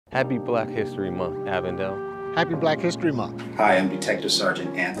Happy Black History Month, Avondale. Happy Black History Month. Hi, I'm Detective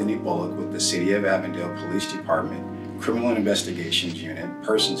Sergeant Anthony Bullock with the City of Avondale Police Department, Criminal Investigations Unit,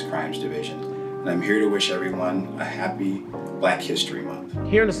 Persons Crimes Division, and I'm here to wish everyone a happy Black History Month.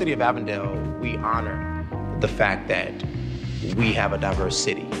 Here in the City of Avondale, we honor the fact that we have a diverse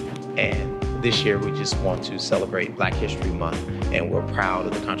city, and this year we just want to celebrate Black History Month, and we're proud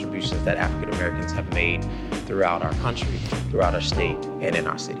of the contributions that African Americans have made throughout our country, throughout our state, and in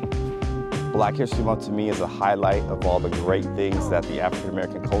our city. Black History Month to me is a highlight of all the great things that the African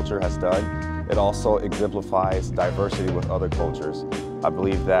American culture has done. It also exemplifies diversity with other cultures. I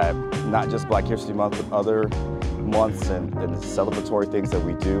believe that not just Black History Month, but other months and celebratory things that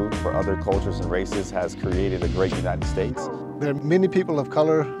we do for other cultures and races has created a great United States. There are many people of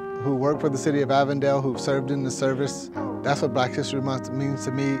color who work for the City of Avondale who've served in the service. That's what Black History Month means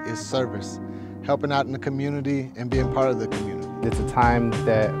to me, is service. Helping out in the community and being part of the community. It's a time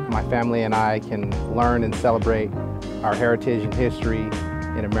that my family and I can learn and celebrate our heritage and history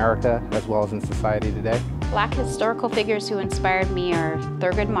in America as well as in society today. Black historical figures who inspired me are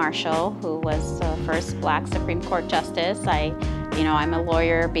Thurgood Marshall, who was the first Black Supreme Court Justice. I'm a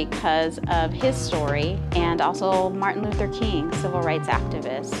lawyer because of his story, and also Martin Luther King, civil rights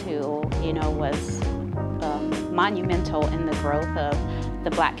activist, who was monumental in the growth of the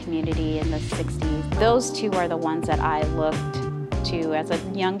Black community in the 60s. Those two are the ones that I looked to as a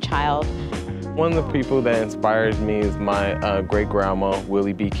young child. One of the people that inspires me is my great-grandma,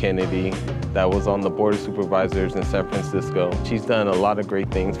 Willie B. Kennedy, that was on the Board of Supervisors in San Francisco. She's done a lot of great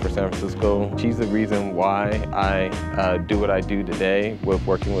things for San Francisco. She's the reason why I do what I do today with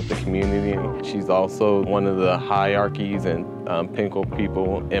working with the community. She's also one of the hierarchies and pinnacle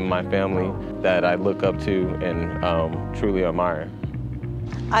people in my family that I look up to and truly admire.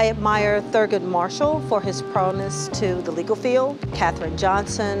 I admire Thurgood Marshall for his prowess to the legal field, Katherine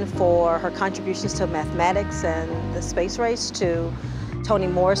Johnson for her contributions to mathematics and the space race, to Toni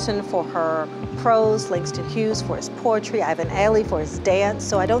Morrison for her prose, Langston Hughes for his poetry, Ivan Alley for his dance.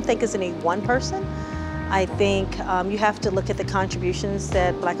 So I don't think it's any one person. I think you have to look at the contributions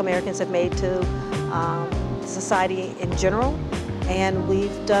that Black Americans have made to society in general, and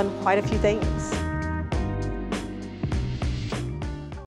we've done quite a few things.